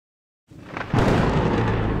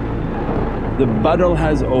the battle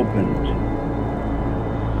has opened.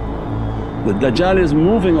 The Dajjal is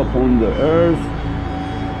moving upon the earth,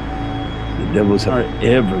 the devils are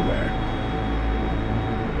everywhere.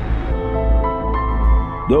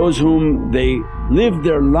 Those whom they live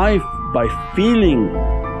their life by feeling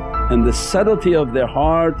and the subtlety of their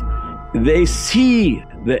heart, they see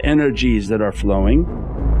the energies that are flowing.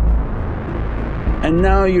 And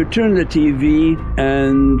now you turn the TV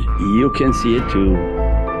and you can see it too.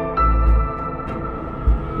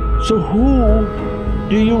 So who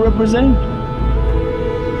do you represent?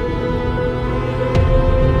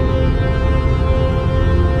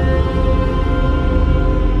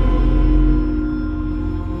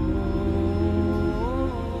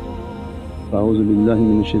 A'udhu billahi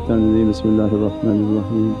minash shaitanir rajeem, bismillahir rahmanir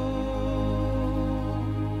raheem.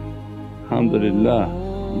 Alhamdulillah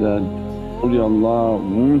that awliyaullah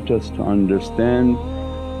want us to understand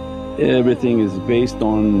everything is based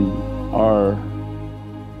on our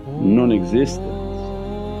non-existence.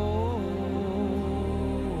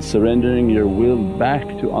 Surrendering your will back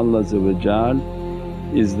to Allah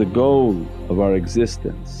is the goal of our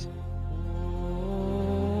existence.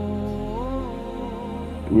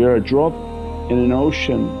 We are a drop in an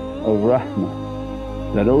ocean of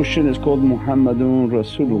rahmah. That ocean is called Muhammadun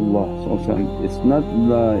Rasulullah. It's not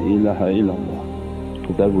La ilaha illallah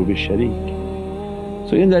because that would be shareek.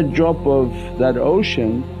 So in that drop of that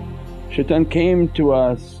ocean, shaitan came to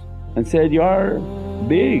us and said, "You are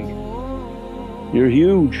big, you're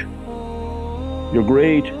huge, you're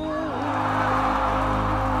great."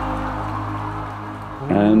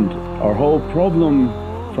 And our whole problem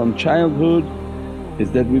from childhood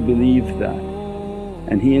is that we believe that,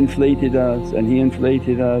 and he inflated us and he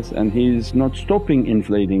inflated us and he's not stopping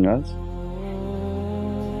inflating us.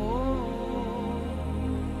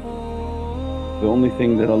 The only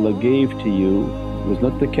thing that Allah gave to you was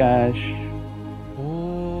not the cash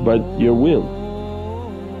but your will.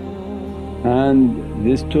 And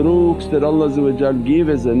these turuqs that Allah give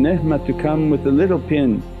as a ni'mah to come with a little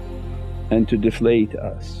pin and to deflate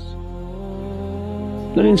us.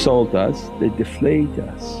 Not insult us, they deflate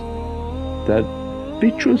us. That be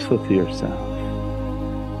truthful to yourself,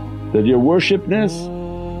 that your worshipness,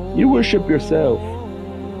 you worship yourself,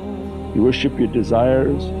 you worship your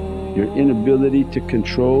desires, your inability to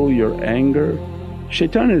control your anger.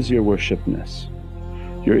 Shaitan is your worshipness.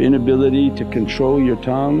 Your inability to control your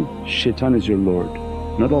tongue, shaitan is your Lord,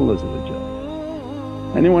 not Allah.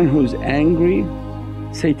 Anyone who's angry,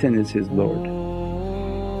 Satan is his Lord.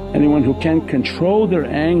 Anyone who can't control their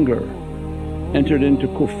anger entered into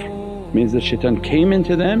kufr, means that shaitan came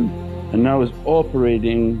into them and now is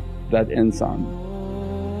operating that insan.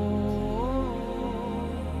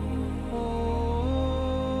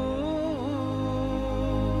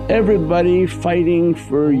 Everybody fighting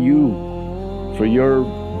for you, for your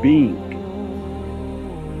being.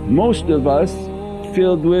 Most of us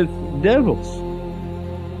filled with devils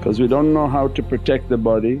because we don't know how to protect the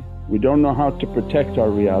body, we don't know how to protect our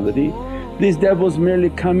reality. These devils merely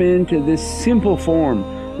come into this simple form.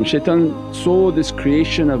 When shaitan saw this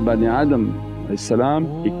creation of Bani Adam, he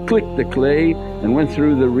clicked the clay and went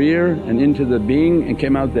through the rear and into the being and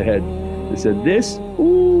came out the head. He said, "This,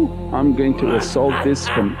 ooh, I'm going to assault this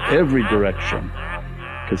from every direction,"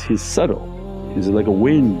 because he's subtle, he's like a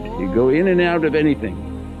wind, he go in and out of anything.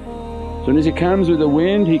 As soon as he comes with the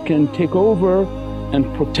wind he can take over and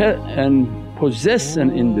protect and possess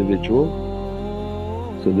an individual.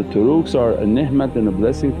 So the turuqs are a ni'mat and a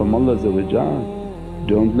blessing from Allah.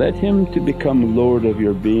 Don't let him to become Lord of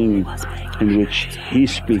your being, in which he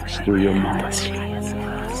speaks through your mouth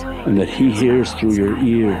and that he hears through your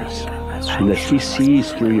ears and that he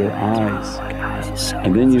sees through your eyes.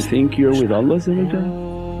 And then you think you're with Allah,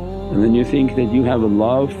 and then you think that you have a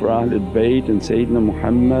love for Ahlul Bayt and Sayyidina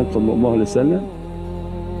Muhammad.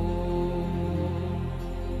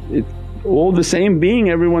 It's all the same being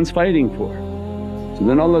everyone's fighting for. So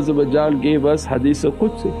then Allah gave us Hadith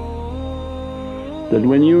al-Qudsi that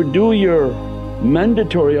when you do your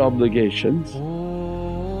mandatory obligations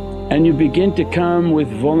and you begin to come with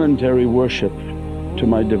voluntary worship to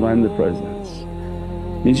my Divinely Presence,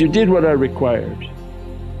 means you did what I required,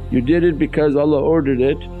 you did it because Allah ordered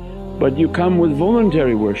it, but you come with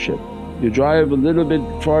voluntary worship. You drive a little bit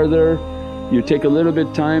farther, you take a little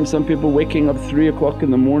bit time. Some people waking up 3 o'clock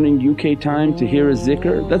in the morning UK time to hear a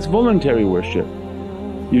zikr, that's voluntary worship.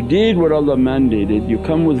 You did what Allah mandated, you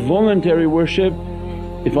come with voluntary worship.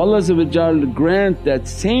 If Allah grant that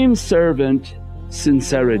same servant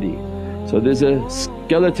sincerity, so there's a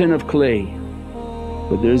skeleton of clay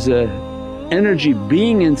but there's a energy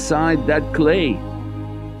being inside that clay.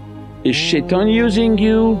 Is shaitan using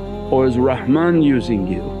you or is Rahman using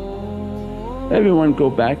you? Everyone go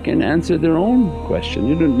back and answer their own question.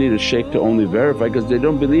 You don't need a shaykh to only verify because they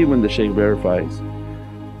don't believe when the shaykh verifies.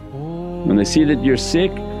 When they see that you're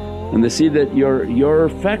sick and they see that your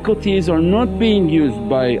faculties are not being used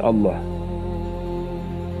by Allah,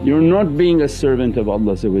 you're not being a servant of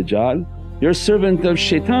Allah, you're a servant of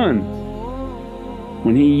shaitan.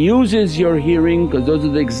 When he uses your hearing, because those are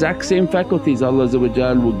the exact same faculties Allah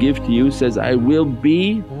will give to you, says, I will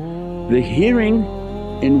be the hearing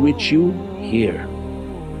in which you hear.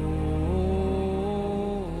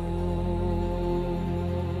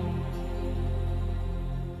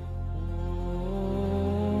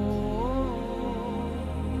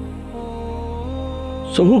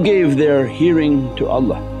 So who gave their hearing to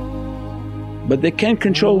Allah? But they can't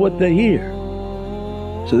control what they hear.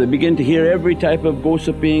 So they begin to hear every type of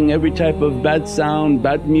gossiping, every type of bad sound,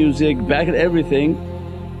 bad music, bad everything,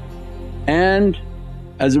 and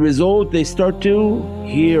as a result they start to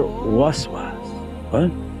hear waswas.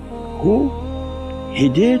 What? Who? He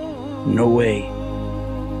did? No way.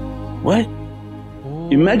 What?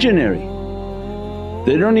 Imaginary.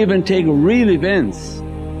 They don't even take real events,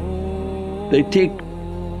 they take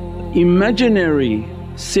imaginary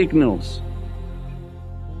signals.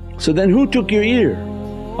 So then who took your ear?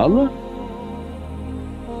 Allah?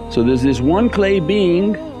 So there's this one clay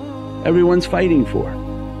being everyone's fighting for.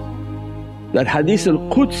 That hadith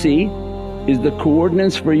al-Qudsi is the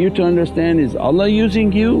coordinates for you to understand, is Allah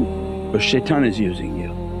using you or shaitan is using you?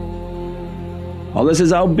 Allah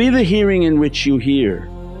says, I'll be the hearing in which you hear,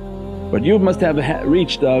 but you must have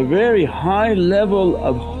reached a very high level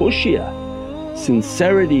of khushya,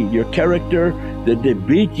 sincerity, your character, that they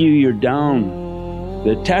beat you, you're down,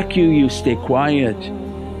 they attack you, you stay quiet.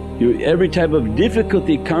 Every type of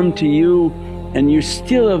difficulty come to you and you're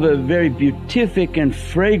still of a very beatific and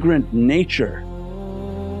fragrant nature.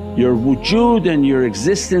 Your wujood and your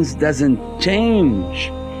existence doesn't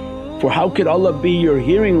change. For how could Allah be your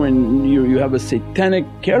hearing when you have a satanic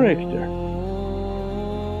character?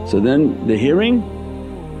 So then the hearing,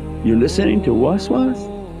 you're listening to waswas,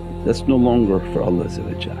 that's no longer for Allah.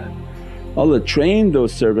 Allah trained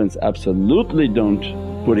those servants, absolutely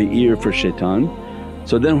don't put an ear for shaitan.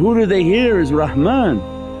 So then who do they hear is Rahman,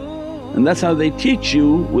 and that's how they teach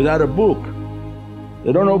you without a book.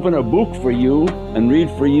 They don't open a book for you and read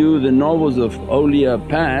for you the novels of awliya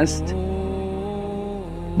past,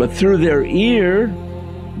 but through their ear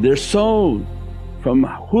their soul. From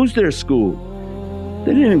who's their school?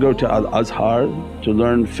 They didn't go to Al-Azhar to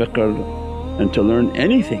learn fiqh and to learn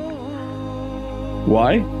anything.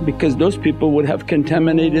 Why? Because those people would have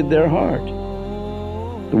contaminated their heart.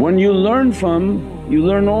 The one you learn from, you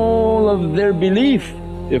learn all of their belief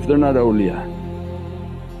if they're not awliya.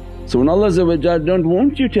 So when Allah don't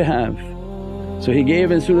want you to have, so He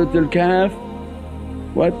gave in Surat Al-Kahf,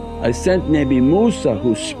 what? I sent Nabi Musa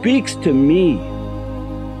who speaks to me,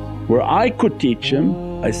 where I could teach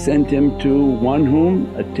him, I sent him to one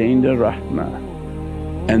whom attained a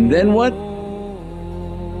rahmah. And then what?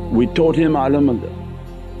 We taught him ilm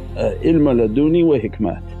laduni wa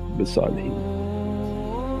hikmat bis-salihin.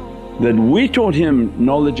 That we taught him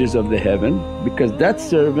knowledges of the heaven because that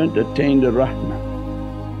servant attained a rahmah.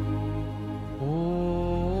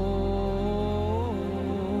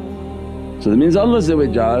 So that means Allah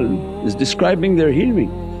is describing their hearing.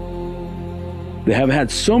 They have had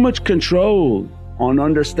so much control on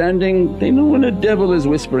understanding, they know when a devil is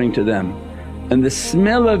whispering to them, and the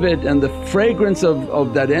smell of it and the fragrance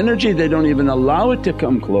of that energy, they don't even allow it to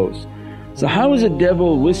come close. So how is a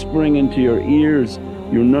devil whispering into your ears?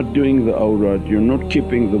 You're not doing the awrad, you're not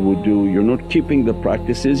keeping the wudu, you're not keeping the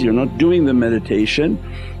practices, you're not doing the meditation,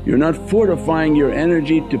 you're not fortifying your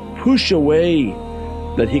energy to push away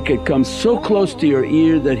that he could come so close to your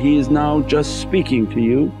ear that he is now just speaking to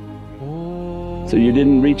you. So you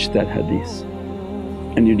didn't reach that hadith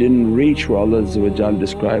and you didn't reach where Allah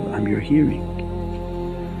described, I'm your hearing.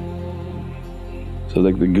 So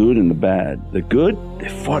like the good and the bad. The good, they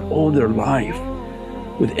fought all their life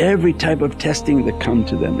with every type of testing that come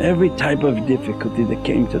to them, every type of difficulty that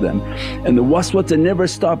came to them, and the waswas that never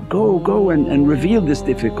stopped, go and reveal this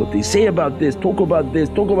difficulty, say about this, talk about this,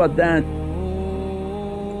 talk about that.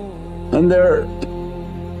 And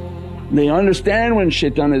they understand when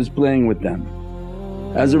shaitan is playing with them.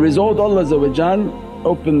 As a result Allah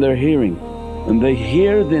opened their hearing and they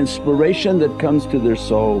hear the inspiration that comes to their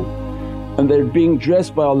soul, and they're being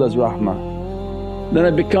dressed by Allah's rahmah. Then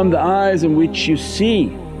it become the eyes in which you see,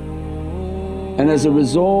 and as a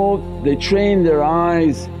result they train their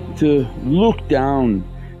eyes to look down,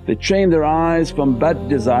 they train their eyes from bad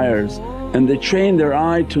desires, and they train their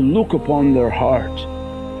eye to look upon their heart.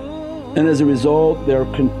 and as a result they're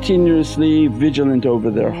continuously vigilant over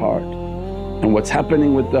their heart. And what's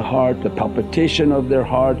happening with the heart, the palpitation of their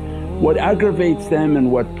heart, what aggravates them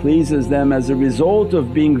and what pleases them, as a result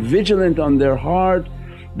of being vigilant on their heart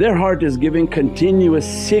is giving continuous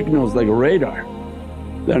signals like a radar.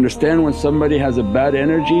 They understand when somebody has a bad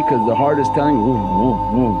energy because the heart is telling woof,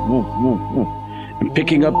 woof, woof, woof, woof, woof, and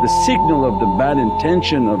picking up the signal of the bad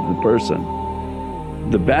intention of the person.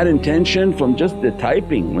 The bad intention from just the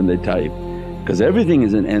typing when they type, because everything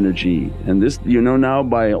is an energy. And this now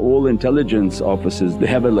by all intelligence offices they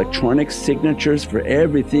have electronic signatures for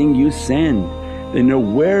everything you send. They know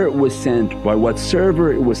where it was sent, by what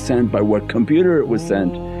server it was sent, by what computer it was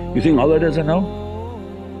sent. You think Allah doesn't know?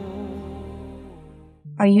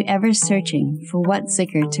 Are you ever searching for what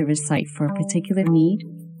zikr to recite for a particular need?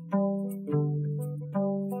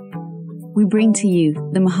 We bring to you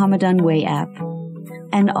the Muhammadan Way app,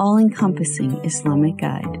 an all-encompassing Islamic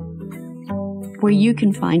guide, where you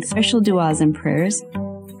can find special du'as and prayers,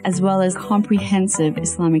 as well as comprehensive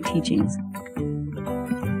Islamic teachings.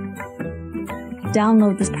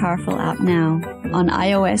 Download this powerful app now on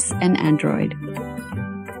iOS and Android.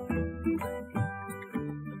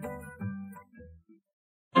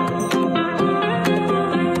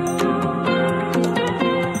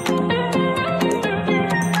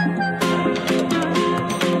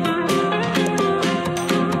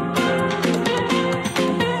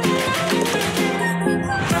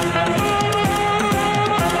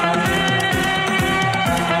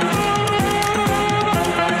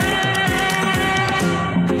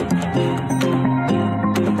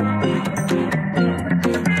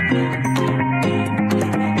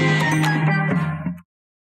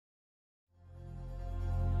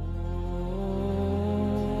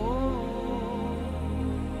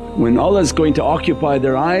 When Allah is going to occupy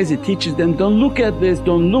their eyes, it teaches them, don't look at this,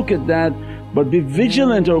 don't look at that, but be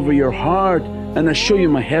vigilant over your heart and I show you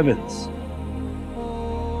my heavens.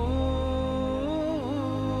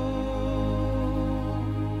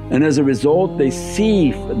 And as a result they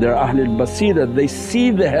see, they're Ahlul Basira, they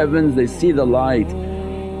see the heavens, they see the light.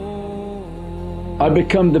 I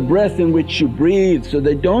become the breath in which you breathe, so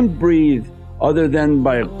they don't breathe other than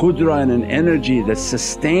by a qudra and an energy that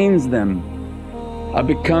sustains them. I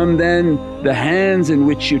become then the hands in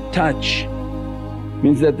which you touch,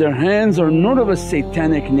 means that their hands are not of a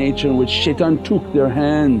satanic nature in which shaitan took their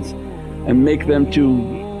hands and make them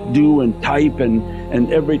to do and type and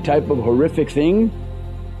every type of horrific thing.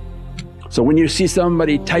 So when you see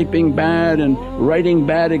somebody typing bad and writing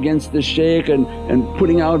bad against the shaykh and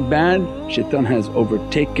putting out bad, shaitan has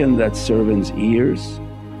overtaken that servant's ears,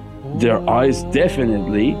 their eyes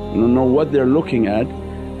definitely, don't know what they're looking at,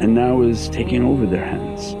 and now is taking over their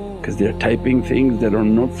hands because they're typing things that are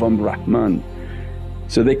not from Rahman.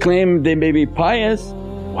 So they claim they may be pious,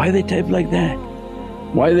 why they type like that?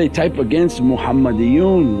 Why they type against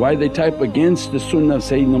Muhammadiyun? Why they type against the sunnah of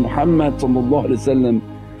Sayyidina Muhammad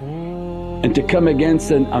and to come against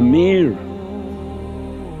an amir,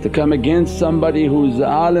 to come against somebody who's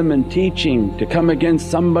alim and teaching, to come against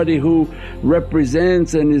somebody who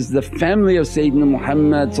represents and is the family of Sayyidina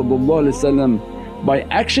Muhammad by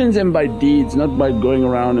actions and by deeds, not by going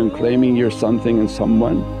around and claiming you're something and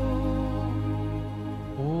someone.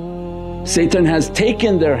 Satan has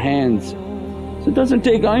taken their hands. So it doesn't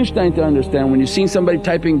take Einstein to understand, when you're seeing somebody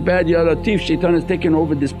typing bad, Ya Latif, shaitan has taken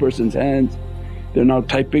over this person's hands. They're now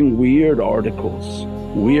typing weird articles,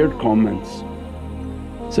 weird comments.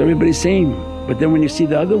 So everybody's saying, but then when you see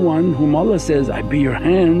the other one whom Allah says, I be your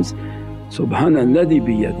hands, Subhanalladhi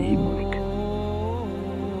biyadihi mulk.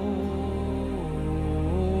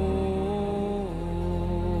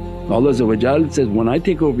 Allah says, when I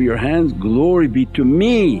take over your hands, glory be to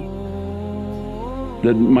me,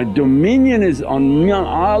 that my dominion is on me.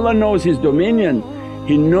 Allah knows His dominion,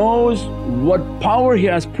 He knows what power He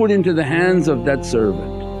has put into the hands of that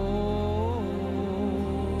servant.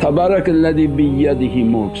 Tabarakalladhi biyadihi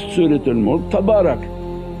mulk, Suratul Mulk, Tabarak,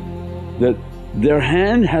 that their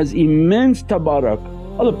hand has immense tabarak.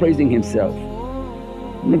 Allah praising Himself,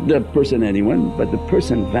 not the person anyone, but the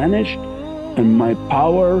person vanished and my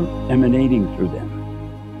power emanating through them.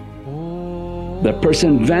 That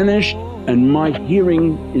person vanished and my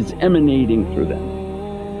hearing is emanating through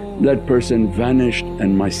them. That person vanished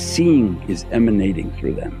and my seeing is emanating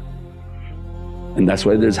through them. And that's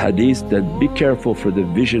why there's hadith that, be careful for the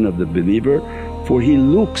vision of the believer, for he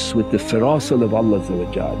looks with the firasul of Allah.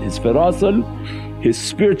 His firasul, his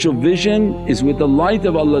spiritual vision is with the light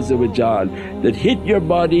of Allah that hit your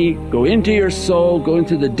body, go into your soul, go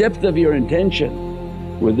into the depth of your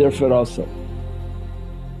intention with their firasul.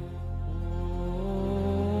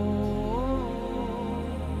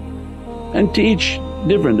 and teach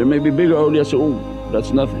different. There may be bigger awliya say, oh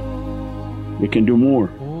that's nothing, we can do more.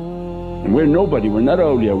 And we're nobody, we're not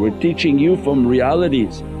awliya, we're teaching you from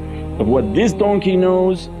realities of what this donkey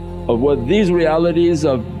knows, of what these realities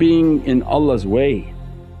of being in Allah's way.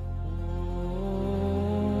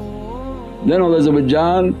 Then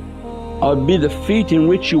Allah I'll be the feet in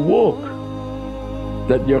which you walk,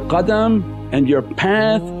 that your qadam and your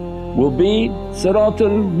path will be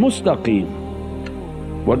Siratal Mustaqeen.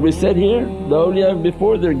 What we said here, the awliya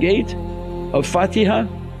before their gate of Fatiha,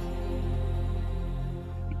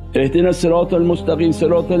 Ihdina Siratal Mustaqeen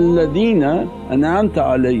Siratal ladhina an'amta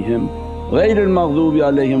alayhim ghayril maghdubi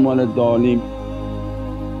alayhim walad dhalin.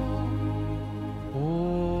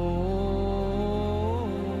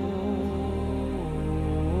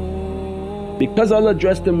 Because Allah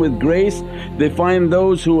dressed them with grace, they find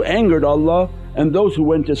those who angered Allah and those who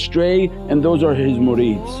went astray, and those are His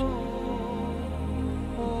mureeds.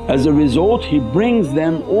 As a result He brings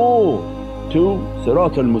them all to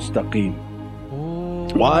Siratal Mustaqeen.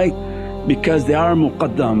 Why? Because they are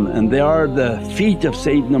muqaddam and they are the feet of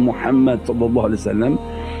Sayyidina Muhammad. So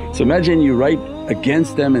imagine you write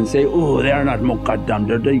against them and say, oh they are not muqaddam,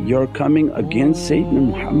 you're coming against Sayyidina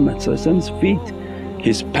Muhammad's feet,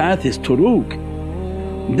 his path, his turuq.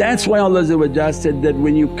 That's why Allah said that,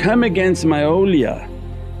 when you come against my awliya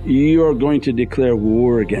you are going to declare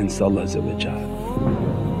war against Allah.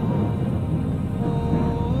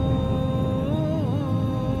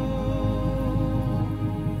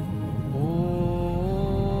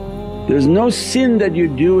 There's no sin that you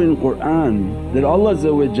do in Qur'an that Allah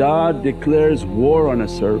declares war on a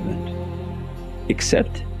servant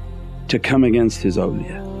except to come against His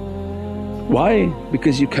awliya. Why?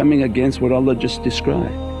 Because you're coming against what Allah just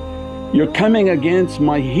described. You're coming against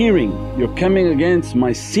my hearing, you're coming against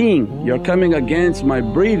my seeing, you're coming against my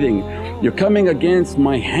breathing, you're coming against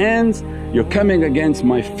my hands, you're coming against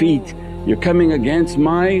my feet, you're coming against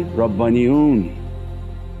my Rabbaniyun.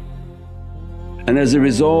 And as a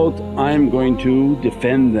result I'm going to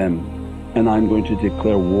defend them and I'm going to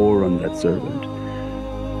declare war on that servant,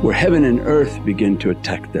 where heaven and earth begin to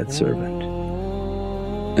attack that servant.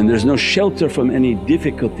 And there's no shelter from any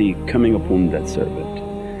difficulty coming upon that servant.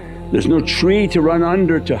 There's no tree to run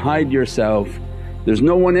under to hide yourself, there's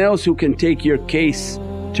no one else who can take your case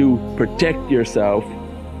to protect yourself,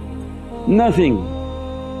 nothing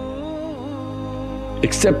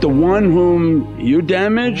except the one whom you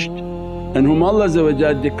damaged and whom Allah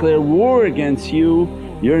declare war against you.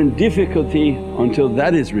 You're in difficulty until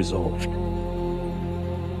that is resolved.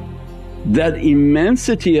 That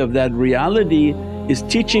immensity of that reality is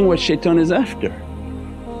teaching what shaitan is after.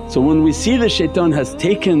 So when we see the shaitan has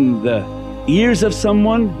taken the ears of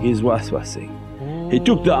someone, he's waswasing. He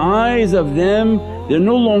took the eyes of them, they're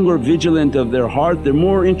no longer vigilant of their heart, they're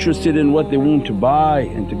more interested in what they want to buy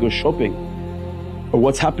and to go shopping, or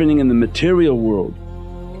what's happening in the material world.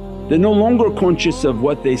 They're no longer conscious of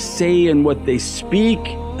what they say and what they speak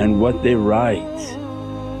and what they write,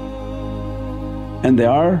 and they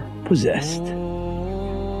are possessed.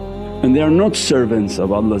 And they are not servants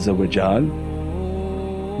of Allah,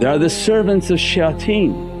 they are the servants of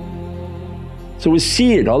shayateen. So we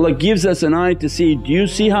see it, Allah gives us an eye to see, do you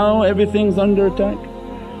see how everything's under attack?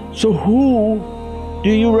 So who do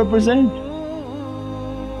you represent?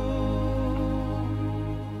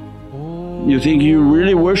 You think you're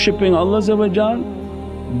really worshipping Allah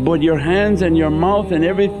but your hands and your mouth and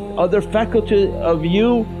every other faculty of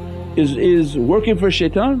you is working for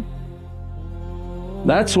shaitan?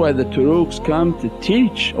 That's why the turuqs come to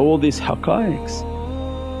teach all these haqqaiqs,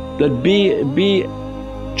 that be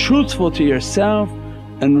truthful to yourself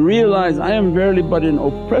and realize, I am verily but an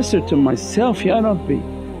oppressor to myself, Ya Rabbi.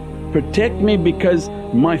 Protect me because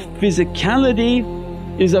my physicality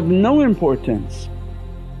is of no importance,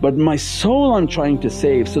 but my soul I'm trying to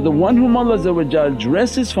save. So the one whom Allah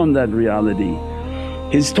dresses from that reality,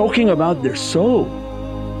 He's talking about their soul.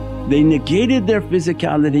 They negated their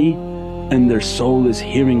physicality and their soul is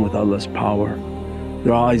hearing with Allah's power,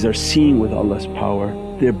 their eyes are seeing with Allah's power,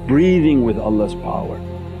 they're breathing with Allah's power.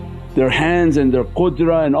 Their hands and their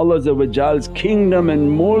qudra and Allah's kingdom and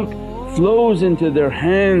mulk flows into their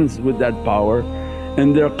hands with that power,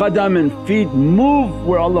 and their qadam and feet move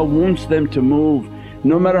where Allah wants them to move.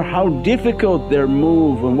 No matter how difficult their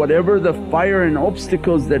move and whatever the fire and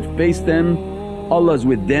obstacles that face them, Allah's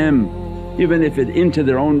with them. Even if it's into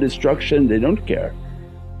their own destruction, they don't care.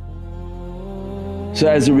 So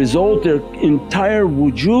as a result their entire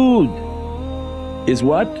wujood is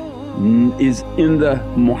what? Is in the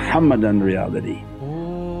Muhammadan reality.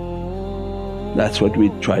 That's what we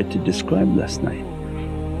tried to describe last night,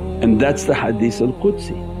 and that's the Hadith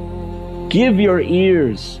al-Qudsi. Give your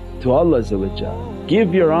ears to Allah,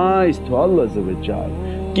 give your eyes to Allah,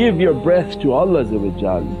 give your breath to Allah,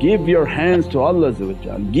 give your hands to Allah,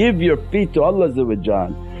 give your feet to Allah,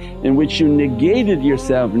 in which you negated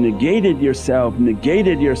yourself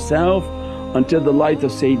until the light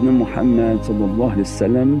of Sayyidina Muhammad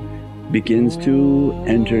begins to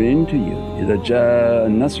enter into you. إِذَا جَاءَ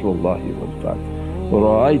نَصْرُ اللَّهِ وَالْفَتْحُ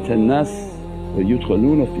وَرَأَيْتَ النَّاسَ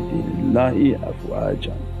وَيُدْخَلُونَ فِي دِينِ اللَّهِ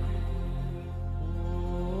أَفْوَاجًا.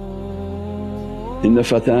 إِنَّ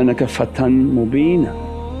فَتَانَكَ فَتًّا مُبِينًا.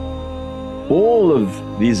 All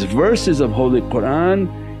of these verses of Holy Qur'an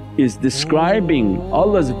is describing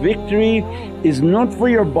Allah's victory is not for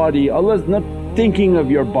your body. Allah is not thinking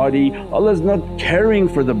of your body, Allah is not caring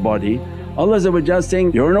for the body. Allah is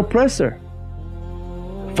saying, you're an oppressor,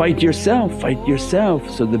 fight yourself, fight yourself.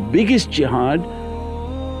 So the biggest jihad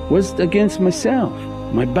was against myself,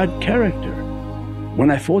 my bad character.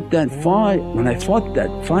 When I fought that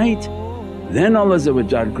fight, then Allah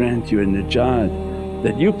grant you a najat,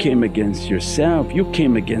 that you came against yourself, you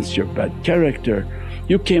came against your bad character,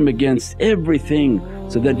 you came against everything,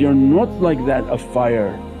 so that you're not like that of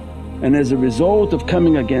fire. And as a result of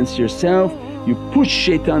coming against yourself, you push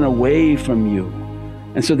shaitan away from you,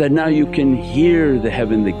 and so that now you can hear the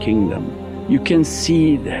heavenly kingdom, you can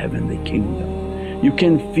see the heavenly kingdom, you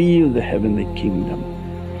can feel the heavenly kingdom,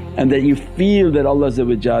 and that you feel that Allah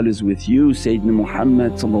is with you, Sayyidina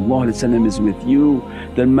Muhammad is with you,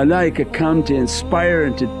 that malaika come to inspire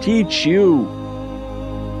and to teach you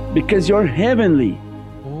because you're heavenly.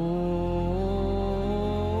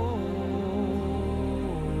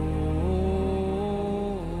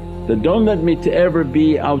 That don't let me to ever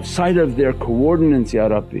be outside of their coordinates, Ya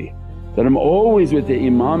Rabbi, that I'm always with the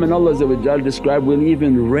Imam, and Allah described, will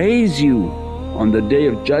even raise you on the Day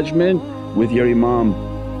of Judgment with your Imam.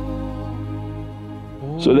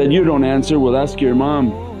 So that you don't answer, we'll ask your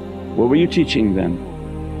Imam, what were you teaching then?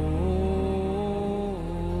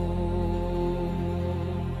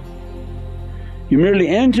 You merely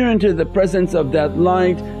enter into the presence of that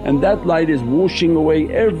light, and that light is washing away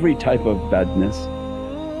every type of badness,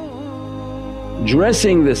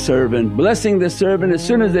 dressing the servant, blessing the servant. As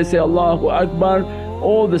soon as they say, Allahu Akbar,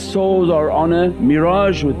 all the souls are on a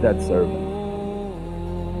mirage with that servant.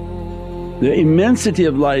 The immensity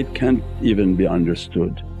of light can't even be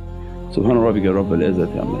understood. Subhana rabbika rabbil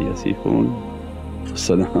izzati amma yasifoon, wa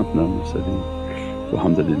salaamun ala al-mursaleen,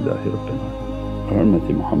 walhamdulillahi rabbil alameen. Bi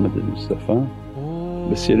hurmati Muhammad al-Mustafa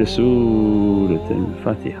bi sirri Surat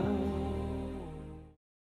al-Fatiha.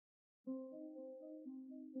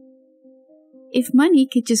 If money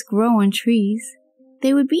could just grow on trees,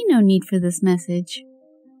 there would be no need for this message.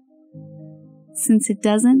 Since it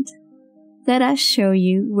doesn't, let us show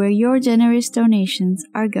you where your generous donations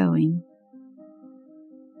are going.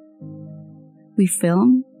 We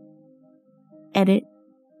film, edit,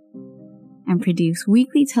 and produce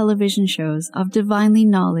weekly television shows of divinely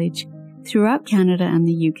knowledge throughout Canada and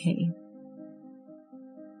the UK,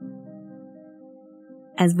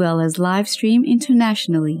 as well as live stream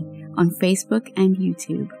internationally on Facebook and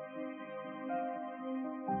YouTube.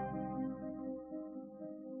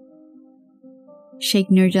 Shaykh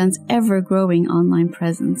Nurjan's ever-growing online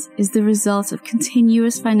presence is the result of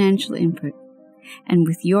continuous financial input, and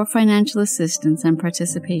with your financial assistance and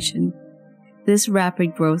participation, this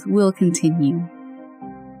rapid growth will continue.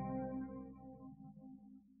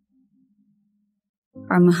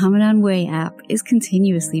 Our Muhammadan Way app is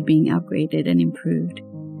continuously being upgraded and improved,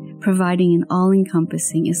 providing an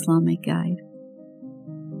all-encompassing Islamic guide.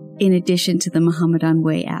 In addition to the Muhammadan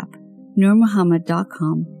Way app,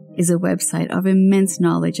 NurMuhammad.com is a website of immense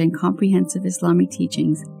knowledge and comprehensive Islamic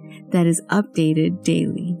teachings that is updated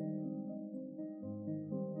daily.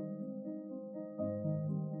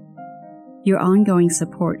 Your ongoing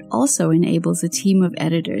support also enables a team of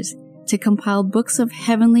editors to compile books of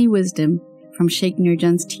heavenly wisdom from Shaykh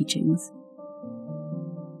Nurjan's teachings.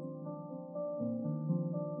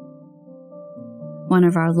 One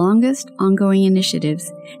of our longest ongoing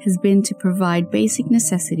initiatives has been to provide basic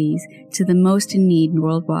necessities to the most in need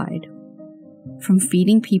worldwide, from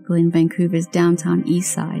feeding people in Vancouver's downtown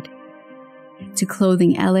east side to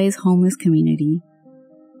clothing LA's homeless community,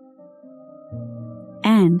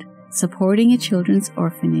 and supporting a children's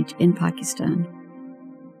orphanage in Pakistan.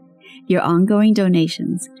 Your ongoing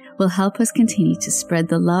donations will help us continue to spread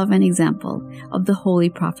the love and example of the Holy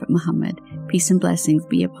Prophet Muhammad, peace and blessings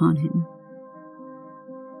be upon him.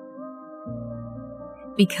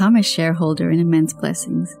 Become a shareholder in immense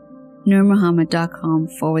blessings.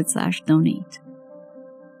 NurMuhammad.com/donate.